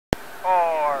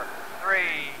4, 3,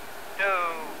 2,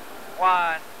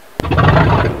 1.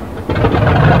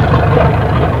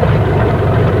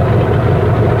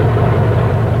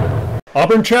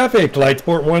 Auburn traffic,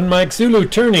 Lightsport 1 Mike Zulu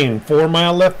turning, 4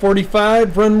 mile left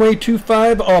 45, runway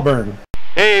 25 Auburn.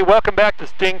 Hey, welcome back to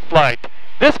Sting Flight.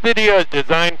 This video is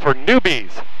designed for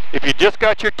newbies, if you just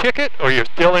got your ticket or you're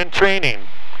still in training.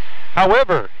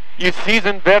 However, you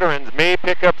seasoned veterans may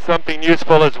pick up something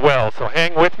useful as well, so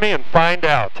hang with me and find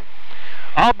out.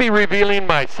 I'll be revealing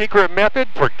my secret method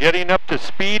for getting up to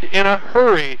speed in a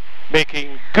hurry,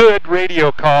 making good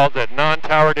radio calls at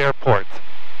non-towered airports.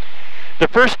 The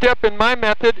first step in my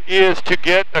method is to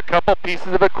get a couple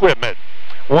pieces of equipment.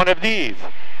 One of these,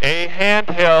 a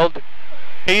handheld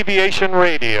aviation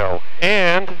radio,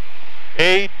 and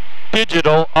a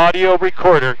digital audio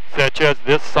recorder such as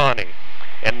this Sony.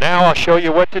 And now I'll show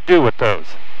you what to do with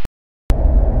those.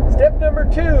 Step number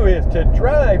 2 is to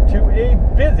drive to a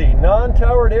busy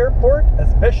non-towered airport,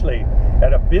 especially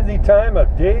at a busy time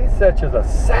of day such as a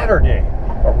Saturday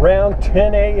around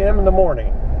 10 a.m. in the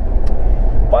morning.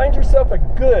 Find yourself a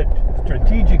good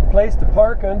strategic place to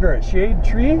park under a shade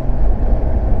tree.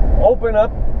 Open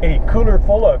up a cooler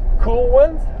full of cool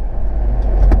ones.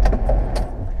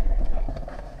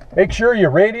 Make sure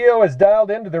your radio is dialed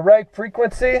into the right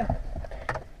frequency.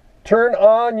 Turn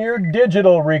on your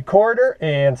digital recorder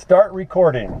and start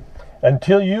recording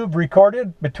until you've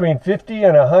recorded between 50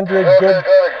 and 100 good.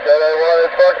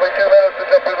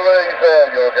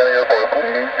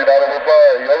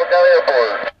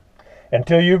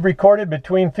 Until you've recorded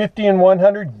between 50 and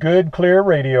 100 good, clear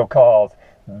radio calls.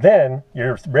 Then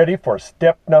you're ready for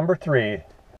step number 3.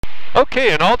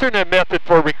 Okay, an alternate method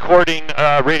for recording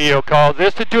radio calls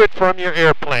is to do it from your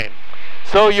airplane.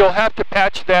 So you'll have to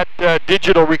patch that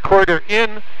digital recorder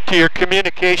in to your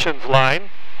communications line,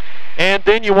 and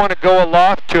then you want to go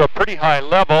aloft to a pretty high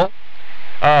level,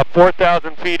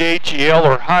 4,000 feet AGL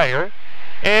or higher,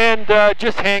 and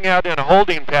just hang out in a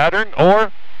holding pattern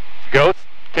or go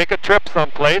take a trip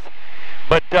someplace,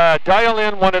 but dial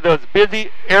in one of those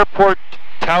busy airport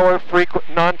tower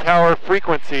non-tower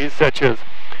frequencies such as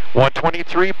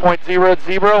 123.00,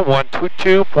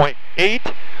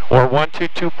 122.8, or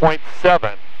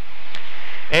 122.7.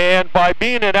 And by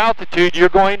being at altitude, you're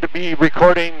going to be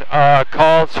recording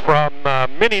calls from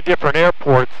many different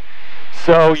airports,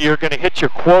 so you're going to hit your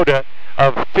quota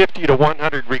of 50 to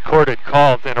 100 recorded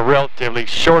calls in a relatively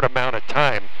short amount of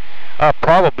time,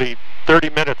 probably 30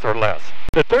 minutes or less.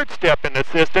 The third step in the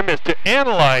system is to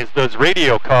analyze those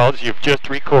radio calls you've just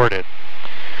recorded.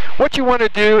 What you want to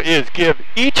do is give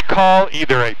each call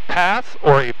either a pass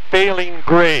or a failing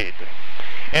grade.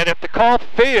 And if the call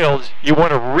fails, you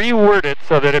want to reword it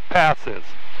so that it passes.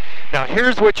 Now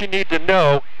here's what you need to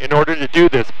know in order to do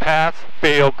this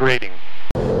pass-fail grading.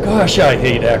 Gosh, I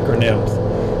hate acronyms.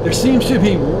 There seems to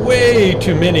be way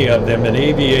too many of them in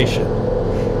aviation.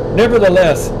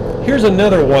 Nevertheless, here's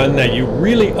another one that you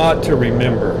really ought to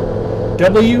remember.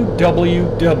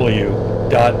 www.I.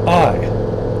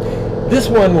 This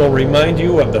one will remind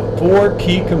you of the 4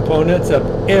 key components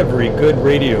of every good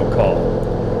radio call.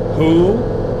 Who,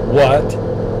 what,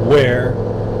 where,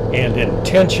 and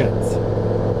intentions.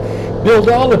 Build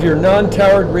all of your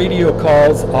non-towered radio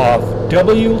calls off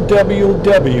www.I.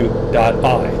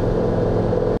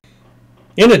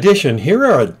 In addition, here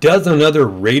are a dozen other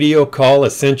radio call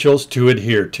essentials to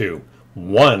adhere to.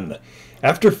 1.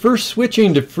 After first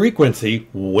switching to frequency,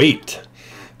 wait.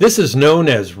 This is known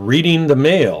as reading the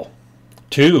mail.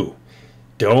 2.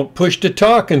 Don't push to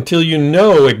talk until you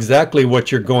know exactly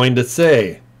what you're going to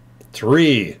say.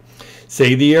 3.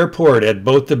 Say the airport at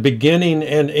both the beginning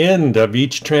and end of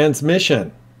each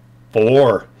transmission.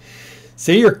 4.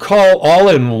 Say your call all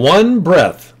in one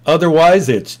breath, otherwise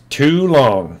it's too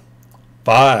long.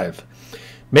 5.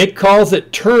 Make calls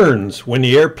at turns when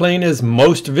the airplane is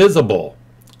most visible.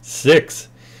 6.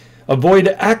 Avoid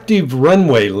active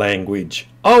runway language.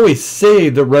 Always say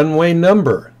the runway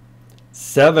number.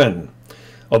 7.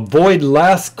 Avoid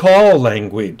last call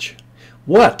language.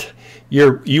 What?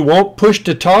 You won't push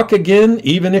to talk again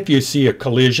even if you see a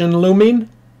collision looming?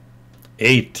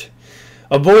 8.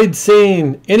 Avoid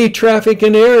saying, "Any traffic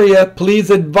in area, please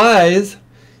advise."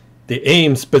 The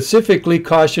AIM specifically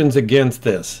cautions against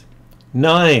this.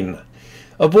 9.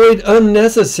 Avoid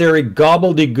unnecessary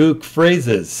gobbledygook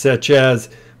phrases such as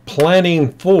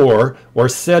planning for or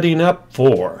setting up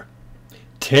for.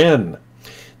 10.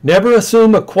 Never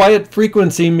assume a quiet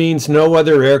frequency means no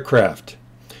other aircraft.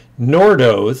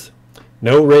 Nordos,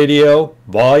 no radio,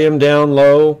 volume down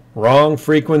low, wrong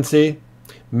frequency,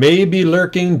 may be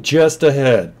lurking just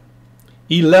ahead.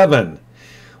 11.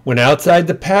 When outside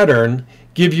the pattern,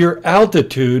 Give your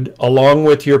altitude along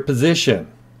with your position.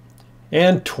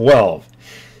 And 12.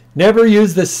 Never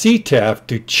use the CTAF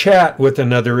to chat with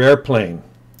another airplane.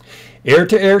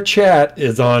 Air-to-air chat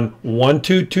is on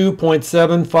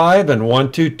 122.75 and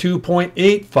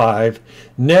 122.85,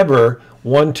 never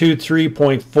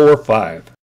 123.45.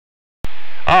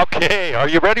 Okay, are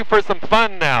you ready for some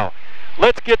fun now?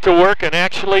 Let's get to work and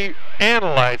actually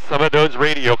analyze some of those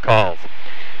radio calls.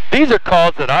 These are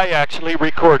calls that I actually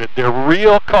recorded. They're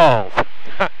real calls.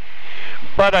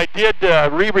 But I did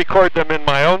re-record them in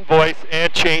my own voice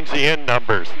and change the end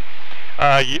numbers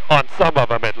on some of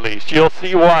them at least. You'll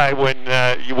see why when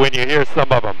you hear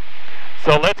some of them.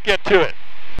 So let's get to it.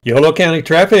 Yolo County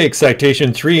traffic,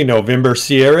 citation 3, November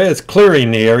Sierra is clearing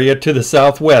the area to the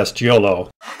southwest, Yolo.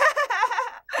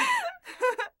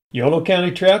 Yolo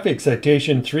County traffic,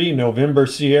 citation 3, November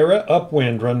Sierra,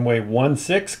 upwind runway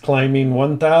 16, climbing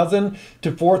 1,000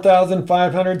 to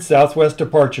 4,500, southwest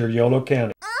departure, Yolo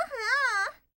County.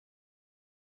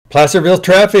 Placerville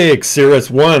traffic, Cirrus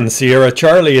 1, Sierra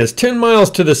Charlie is 10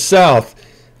 miles to the south.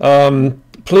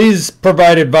 Please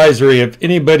provide advisory of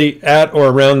anybody at or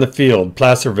around the field,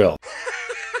 Placerville.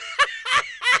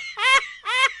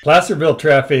 Placerville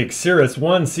traffic, Cirrus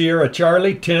 1, Sierra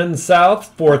Charlie, 10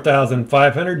 south,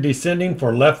 4,500, descending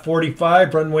for left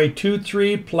 45, runway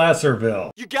 23,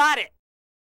 Placerville. You got it!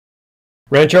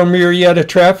 Rancho Murrieta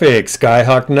traffic,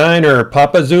 Skyhawk 9er,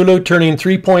 Papa Zulu turning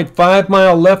 3.5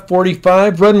 mile left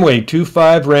 45, runway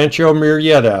 25, Rancho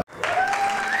Murrieta.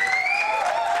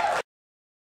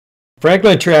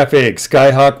 Franklin traffic,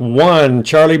 Skyhawk 1,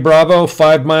 Charlie Bravo,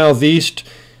 5 miles east.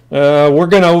 We're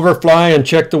going to overfly and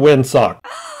check the windsock.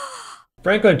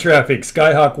 Franklin traffic,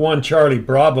 Skyhawk 1, Charlie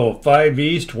Bravo, 5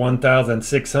 east,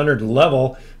 1,600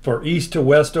 level for east to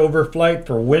west overflight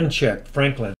for wind check,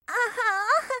 Franklin.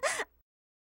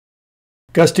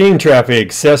 Gustine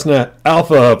traffic, Cessna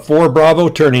Alpha 4 Bravo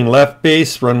turning left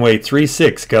base, runway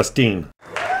 36, Gustine.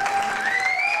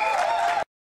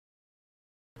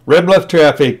 Red Bluff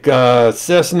traffic,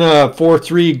 Cessna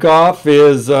 43 Golf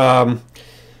is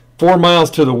 4 miles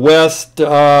to the west,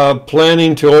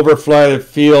 planning to overfly the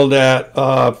field at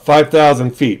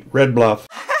 5,000 feet, Red Bluff.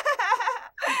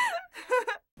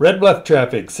 Red Bluff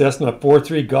traffic, Cessna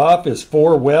 43 Golf is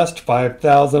 4 west,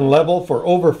 5,000 level for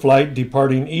overflight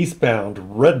departing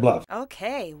eastbound, Red Bluff.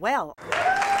 Okay, well.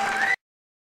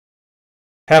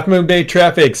 Half Moon Bay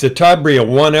traffic, Zitabria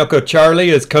 1 Echo Charlie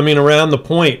is coming around the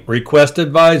point. Request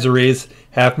advisories,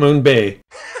 Half Moon Bay.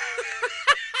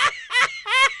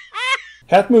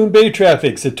 Half Moon Bay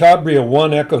traffic, Zitabria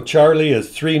 1 Echo Charlie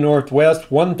is 3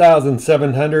 northwest,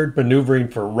 1,700, maneuvering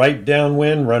for right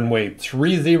downwind, runway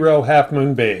 30, Half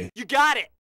Moon Bay. You got it!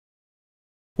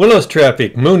 Willows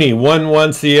traffic, Mooney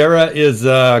 11 Sierra is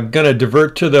going to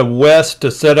divert to the west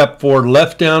to set up for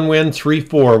left downwind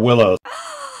 34 Willows.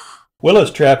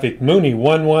 Willows traffic, Mooney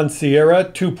 11 Sierra,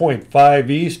 2.5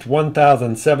 east,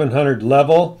 1,700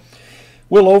 level.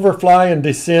 We'll overfly and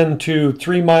descend to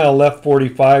 3 mile left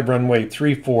 45, runway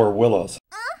 34 Willows.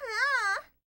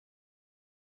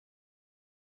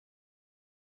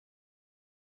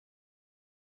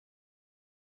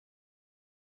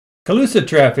 Colusa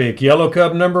traffic, Yellow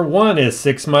Cub number 1 is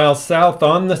 6 miles south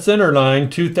on the center line,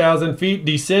 2,000 feet,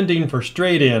 descending for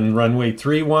straight in, runway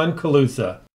 31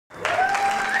 Colusa.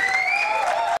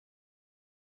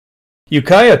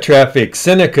 Ukiah traffic,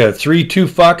 Seneca 32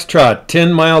 Foxtrot,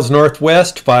 10 miles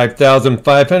northwest,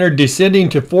 5,500, descending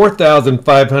to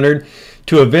 4,500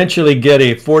 to eventually get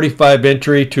a 45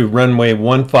 entry to runway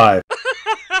 15.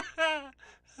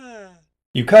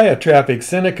 Ukiah traffic,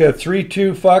 Seneca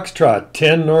 32 Foxtrot,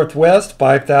 10 northwest,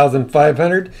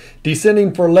 5,500,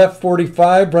 descending for left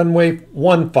 45, runway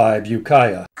 15,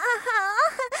 Ukiah.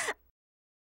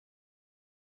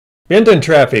 Benton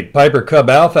traffic, Piper Cub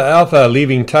Alpha Alpha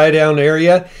leaving tie-down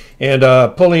area and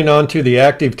pulling onto the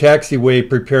active taxiway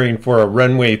preparing for a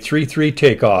runway 33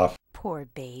 takeoff. Poor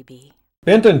baby.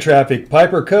 Benton traffic,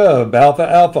 Piper Cub Alpha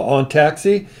Alpha on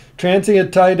taxi,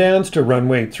 transient tie-downs to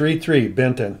runway 33,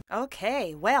 Benton.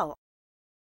 Okay, well.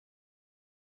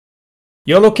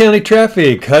 Yolo County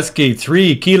traffic, Husky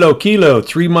 3 Kilo Kilo,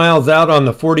 3 miles out on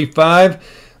the 45.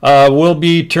 We'll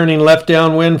be turning left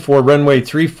downwind for runway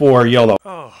 34, Yolo.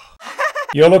 Oh.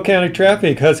 Yolo County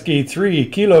traffic, Husky 3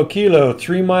 Kilo Kilo,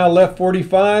 3 mile left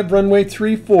 45, runway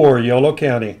 34, Yolo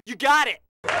County. You got it!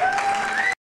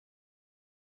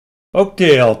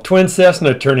 Oakdale, Twin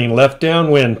Cessna turning left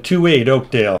downwind, 28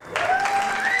 Oakdale.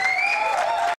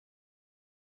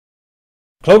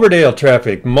 Cloverdale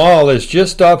traffic, Mall is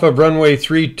just off of runway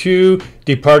 32,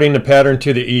 departing the pattern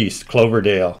to the east,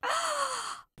 Cloverdale.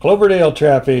 Cloverdale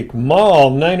traffic,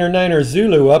 Mall 9er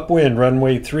Zulu upwind,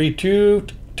 runway 32,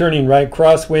 turning right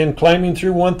crosswind, climbing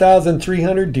through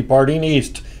 1,300, departing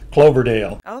east,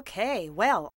 Cloverdale. Okay,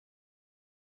 well.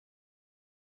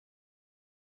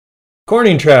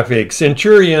 Corning traffic,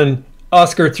 Centurion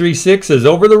Oscar 36 is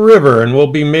over the river and will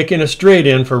be making a straight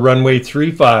in for runway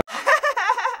 35.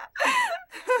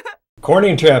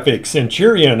 Corning traffic,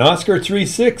 Centurion Oscar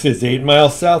 36 is 8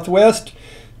 miles southwest,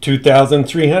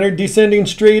 2,300, descending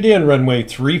straight in, runway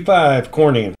 35,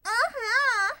 Corning.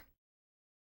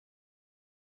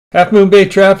 Half Moon Bay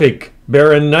traffic,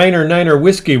 Baron 9er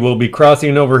Whiskey will be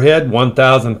crossing overhead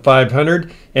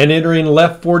 1,500 and entering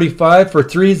left 45 for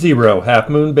 30, Half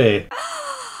Moon Bay.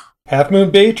 Half Moon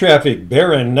Bay traffic,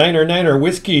 Baron 9er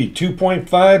Whiskey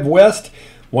 2.5 west,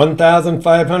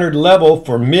 1,500 level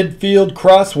for midfield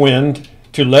crosswind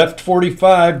to left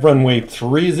 45, runway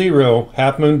 30,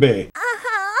 Half Moon Bay.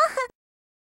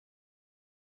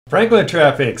 Franklin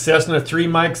traffic, Cessna 3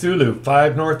 Mike Zulu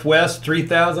 5 northwest,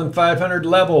 3,500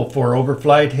 level for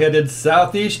overflight headed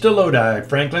southeast to Lodi,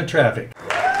 Franklin traffic.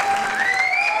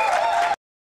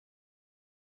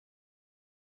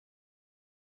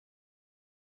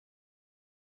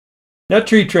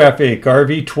 Nuttree traffic,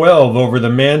 RV 12 over the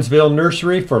Mansville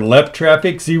Nursery for left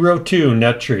traffic 02,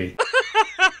 Nuttree.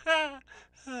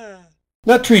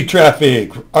 Nuttree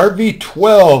traffic, RV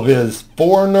 12 is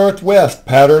 4 northwest,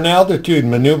 pattern altitude,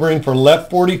 maneuvering for left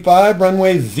 45,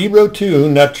 runway 02,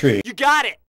 Nuttree. You got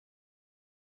it!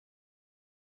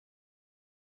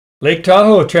 Lake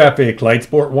Tahoe traffic,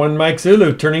 Lightsport 1 Mike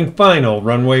Zulu turning final,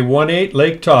 runway 18,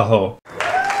 Lake Tahoe.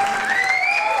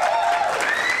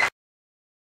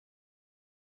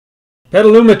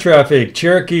 Petaluma traffic,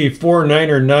 Cherokee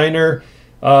 499er,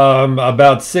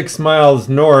 about 6 miles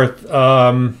north,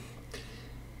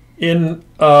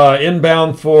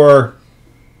 inbound for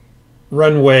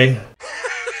runway.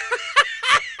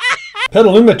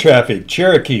 Petaluma traffic,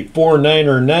 Cherokee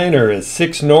 499er is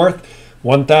 6 north,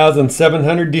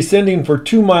 1,700, descending for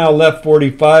 2 mile left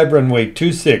 45, runway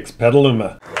 26,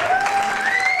 Petaluma.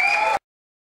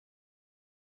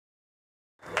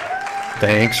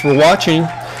 Thanks for watching.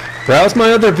 Browse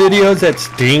my other videos at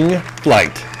Sting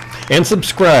Flight and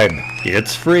subscribe.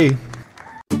 It's free.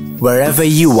 Wherever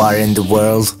you are in the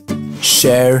world,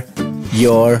 share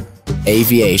your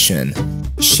aviation.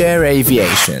 Share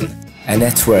Aviation, a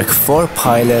network for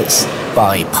pilots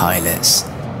by pilots.